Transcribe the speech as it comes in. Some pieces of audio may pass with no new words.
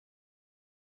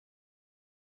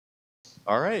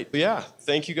All right. Yeah,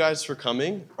 thank you guys for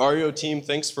coming. REO team,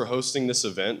 thanks for hosting this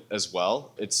event as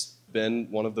well. It's been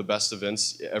one of the best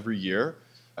events every year,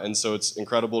 and so it's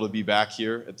incredible to be back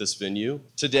here at this venue.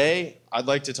 Today, I'd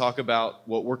like to talk about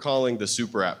what we're calling the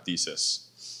super app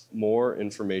thesis. More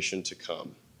information to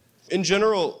come. In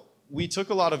general, we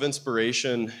took a lot of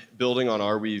inspiration building on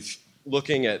Arweave,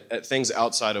 looking at things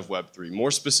outside of Web3, more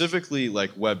specifically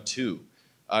like Web 2.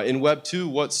 In Web 2,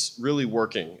 what's really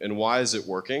working and why is it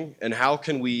working? And how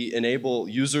can we enable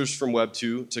users from Web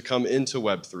 2 to come into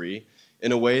Web 3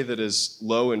 in a way that is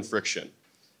low in friction?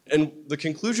 And the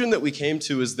conclusion that we came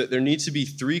to is that there need to be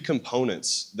three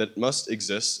components that must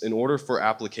exist in order for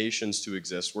applications to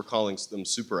exist. We're calling them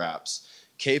super apps,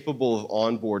 capable of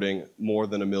onboarding more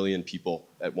than 1 million people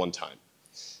at one time.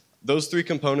 Those three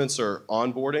components are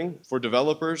onboarding for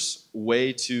developers,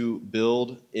 way to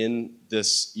build in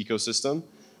this ecosystem.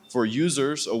 For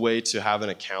users, a way to have an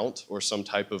account or some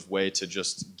type of way to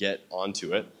just get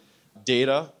onto it.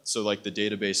 Data, so like the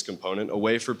database component, a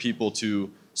way for people to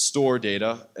store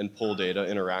data and pull data,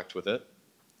 interact with it.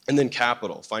 And then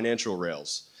capital, financial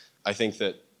rails. I think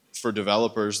that for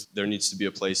developers, there needs to be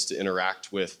a place to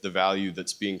interact with the value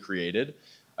that's being created.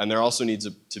 And there also needs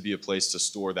to be a place to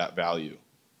store that value.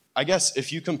 I guess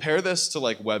if you compare this to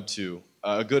like Web 2,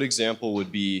 a good example would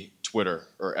be Twitter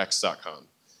or X.com.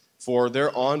 For their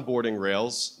onboarding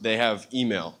rails, they have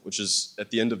email, which is,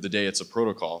 at the end of the day, it's a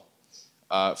protocol.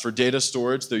 For data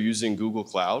storage, they're using Google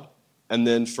Cloud. And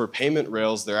then for payment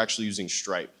rails, they're actually using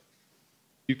Stripe.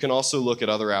 You can also look at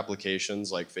other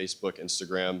applications like Facebook,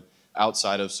 Instagram,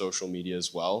 outside of social media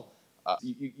as well.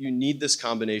 You need this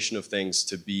combination of things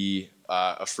to be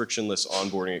a frictionless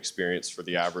onboarding experience for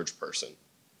the average person.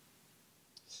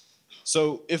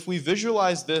 So if we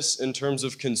visualize this in terms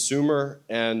of consumer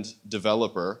and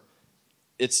developer,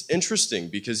 it's interesting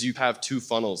because you have two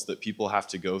funnels that people have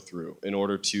to go through in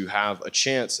order to have a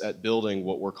chance at building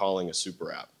what we're calling a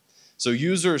super app. So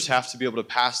users have to be able to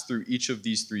pass through each of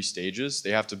these three stages. They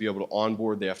have to be able to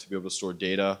onboard, they have to be able to store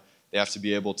data, they have to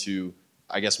be able to,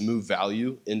 I guess, move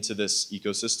value into this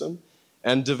ecosystem.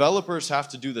 And developers have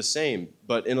to do the same,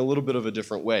 but in a little bit of a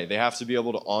different way. They have to be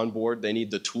able to onboard, they need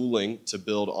the tooling to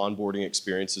build onboarding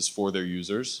experiences for their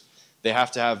users. They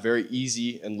have to have very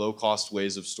easy and low-cost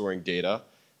ways of storing data.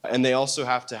 And they also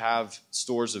have to have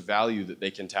stores of value that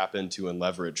they can tap into and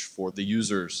leverage for the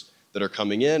users that are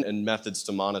coming in and methods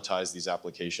to monetize these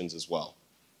applications as well.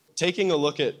 Taking a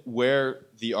look at where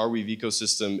the Arweave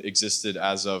ecosystem existed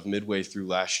as of midway through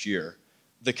last year,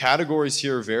 the categories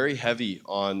here are very heavy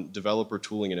on developer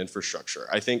tooling and infrastructure.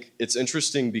 I think it's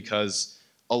interesting because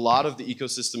a lot of the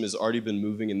ecosystem has already been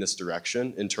moving in this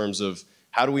direction in terms of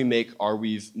how do we make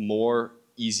Arweave more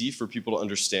easy for people to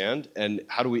understand, and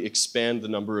how do we expand the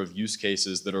number of use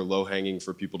cases that are low-hanging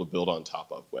for people to build on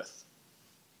top of with.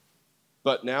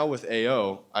 But now with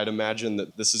AO, I'd imagine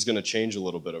that this is going to change a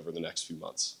little bit over the next few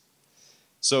months.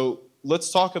 So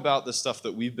let's talk about the stuff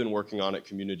that we've been working on at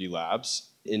Community Labs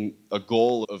in a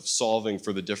goal of solving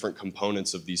for the different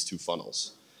components of these two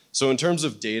funnels. So in terms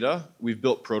of data, we've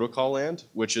built Protocol Land,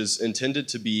 which is intended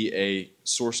to be a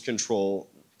source control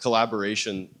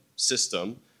collaboration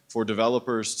system for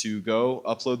developers to go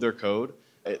upload their code.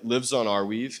 It lives on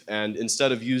Arweave, and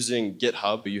instead of using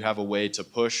GitHub, you have a way to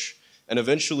push. And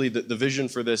eventually, the vision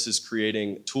for this is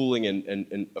creating tooling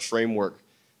and a framework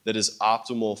that is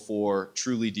optimal for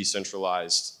truly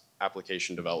decentralized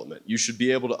application development. You should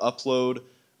be able to upload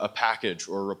a package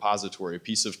or a repository, a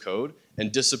piece of code,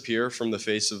 and disappear from the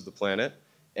face of the planet,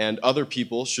 and other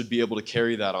people should be able to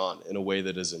carry that on in a way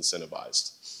that is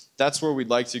incentivized. That's where we'd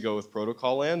like to go with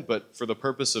Protocol Land, but for the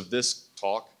purpose of this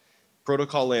talk,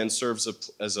 Protocol Land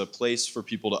serves as a place for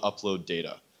people to upload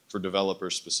data, for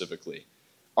developers specifically.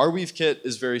 Arweave Kit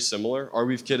is very similar.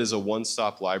 Arweave Kit is a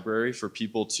one-stop library for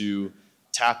people to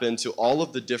tap into all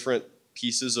of the different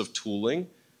pieces of tooling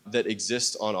that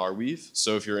exist on Arweave.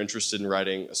 So if you're interested in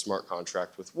writing a smart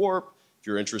contract with Warp, if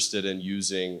you're interested in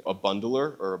using a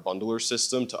bundler or a bundler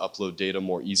system to upload data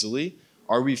more easily,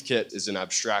 Arweave Kit is an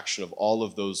abstraction of all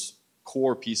of those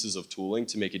core pieces of tooling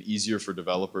to make it easier for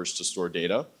developers to store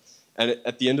data. And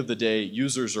at the end of the day,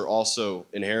 users are also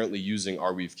inherently using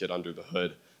Arweave Kit under the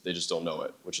hood. They just don't know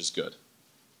it, which is good.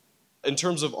 In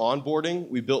terms of onboarding,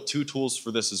 we built two tools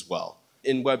for this as well.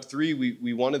 In Web3,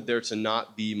 we wanted there to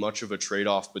not be much of a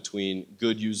trade-off between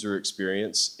good user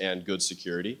experience and good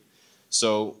security.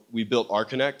 So we built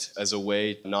Arconnect as a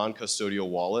way, non-custodial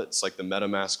wallet. It's like the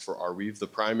MetaMask for Arweave, the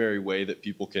primary way that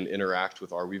people can interact with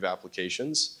Arweave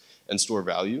applications and store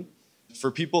value.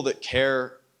 For people that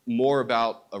care more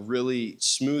about a really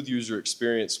smooth user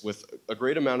experience with a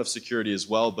great amount of security as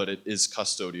well, but it is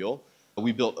custodial,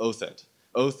 we built Othent.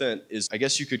 Othent is, I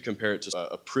guess you could compare it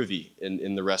to a privy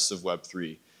in the rest of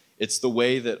Web3. It's the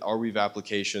way that Arweave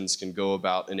applications can go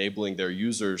about enabling their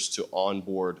users to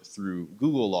onboard through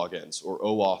Google logins or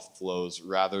OAuth flows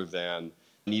rather than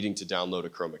needing to download a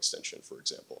Chrome extension, for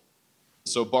example.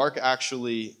 So Bark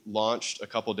actually launched a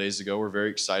couple days ago. We're very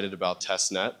excited about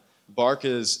testnet. Bark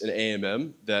is an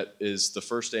AMM that is the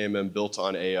first AMM built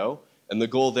on AO, and the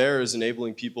goal there is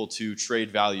enabling people to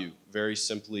trade value very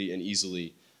simply and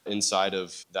easily inside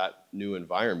of that new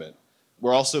environment.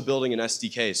 We're also building an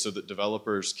SDK so that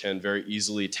developers can very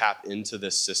easily tap into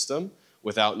this system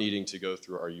without needing to go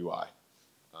through our UI.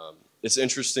 It's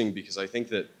interesting because I think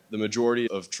that the majority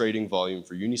of trading volume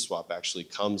for Uniswap actually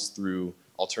comes through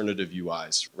alternative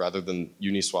UIs rather than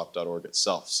uniswap.org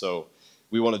itself. So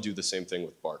we want to do the same thing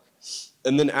with Bark.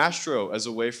 And then Astro as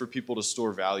a way for people to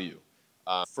store value.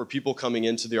 For people coming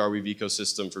into the Arweave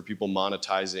ecosystem, for people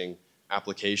monetizing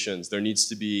applications, there needs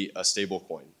to be a stable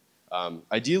coin.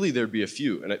 Ideally, there'd be a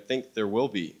few, and I think there will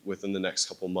be within the next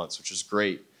couple months, which is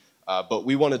great. But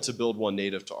we wanted to build one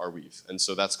native to Arweave, and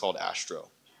so that's called Astro.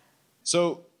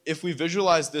 So if we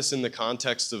visualize this in the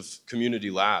context of community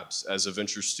labs as a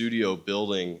venture studio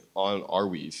building on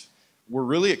Arweave, we're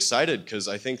really excited because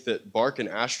I think that Bark and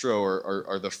Astro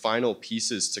are the final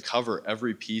pieces to cover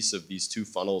every piece of these two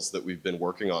funnels that we've been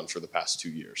working on for the past 2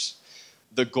 years.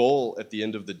 The goal at the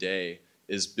end of the day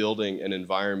is building an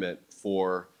environment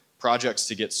for projects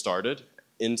to get started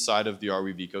inside of the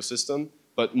Arweave ecosystem,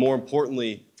 but more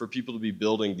importantly, for people to be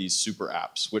building these super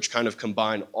apps, which kind of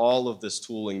combine all of this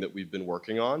tooling that we've been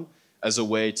working on as a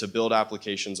way to build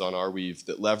applications on Arweave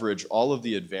that leverage all of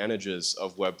the advantages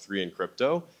of Web3 and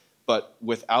crypto, but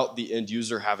without the end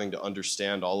user having to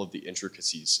understand all of the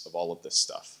intricacies of all of this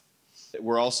stuff.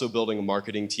 We're also building a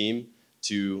marketing team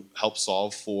to help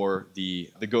solve for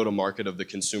the go-to-market of the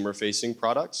consumer-facing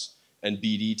products, and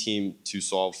BD team to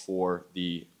solve for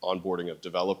the onboarding of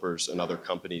developers and other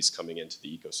companies coming into the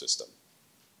ecosystem.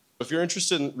 If you're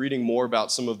interested in reading more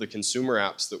about some of the consumer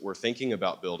apps that we're thinking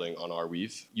about building on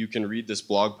Arweave, you can read this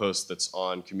blog post that's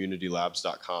on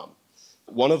communitylabs.com.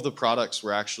 One of the products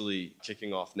we're actually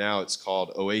kicking off now, it's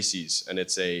called Oases, and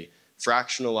it's a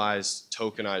fractionalized,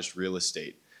 tokenized real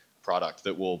estate product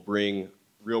that will bring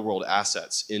real-world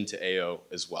assets into AO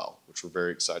as well, which we're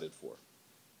very excited for.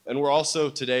 And we're also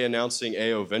today announcing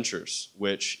AO Ventures,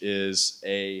 which is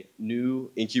a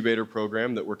new incubator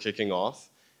program that we're kicking off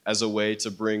as a way to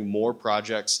bring more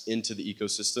projects into the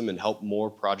ecosystem and help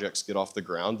more projects get off the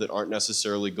ground that aren't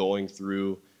necessarily going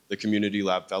through the Community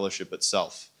Lab Fellowship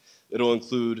itself. It'll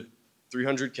include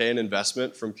 $300K in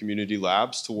investment from Community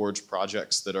Labs towards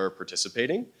projects that are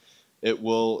participating. It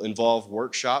will involve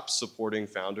workshops supporting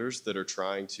founders that are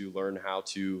trying to learn how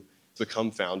to become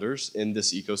founders in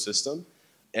this ecosystem.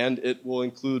 And it will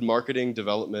include marketing,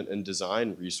 development, and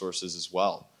design resources as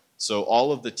well. So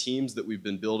all of the teams that we've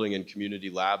been building in Community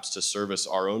Labs to service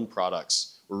our own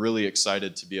products, we're really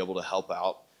excited to be able to help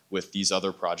out with these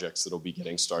other projects that will be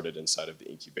getting started inside of the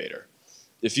incubator.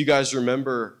 If you guys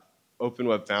remember Open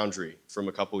Web Foundry from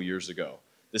a couple years ago,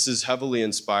 this is heavily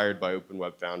inspired by Open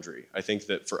Web Foundry. I think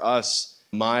that for us,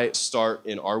 my start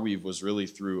in Arweave was really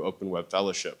through Open Web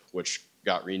Fellowship, which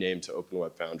got renamed to Open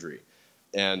Web Foundry.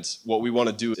 And what we want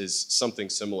to do is something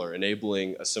similar,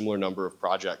 enabling a similar number of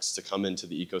projects to come into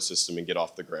the ecosystem and get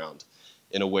off the ground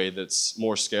in a way that's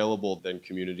more scalable than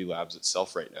Community Labs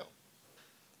itself right now.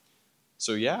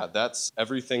 So yeah, that's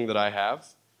everything that I have.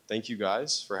 Thank you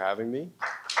guys for having me.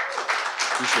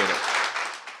 Appreciate it.